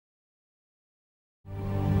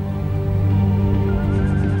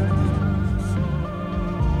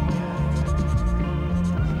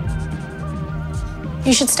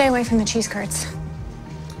You should stay away from the cheese curds.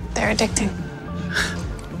 They're addicting.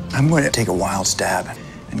 I'm going to take a wild stab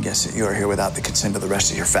and guess that you're here without the consent of the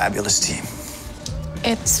rest of your fabulous team.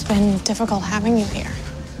 It's been difficult having you here.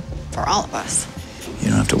 For all of us. You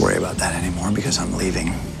don't have to worry about that anymore because I'm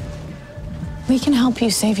leaving. We can help you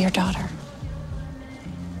save your daughter.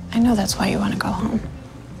 I know that's why you want to go home.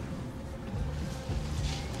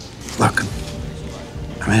 Look,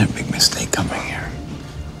 I made a big mistake coming here.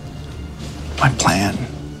 My plan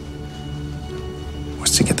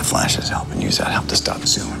was to get the Flash's help and use that help to stop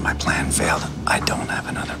Zoom, and my plan failed. I don't have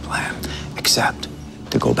another plan except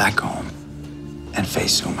to go back home and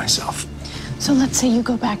face Zoom myself. So let's say you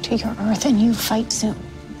go back to your Earth and you fight Zoom.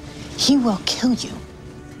 He will kill you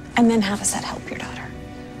and then have us help your daughter.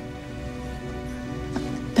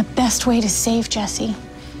 The best way to save Jesse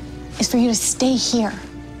is for you to stay here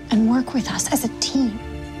and work with us as a team.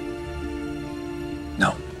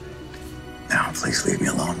 No. Now, please leave me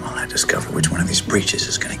alone while I discover which one of these breaches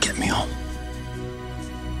is going to get me home.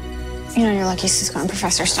 You know, you're lucky Cisco and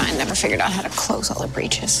Professor Stein never figured out how to close all the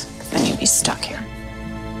breaches. Then you'd be stuck here.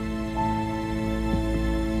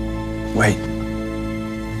 Wait.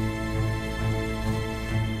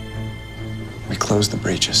 We closed the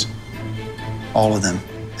breaches. All of them,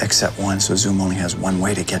 except one, so Zoom only has one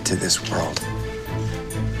way to get to this world.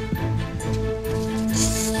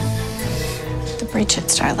 The breach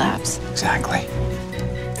at Star Labs. Exactly.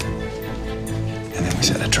 And then we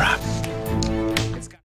set a trap.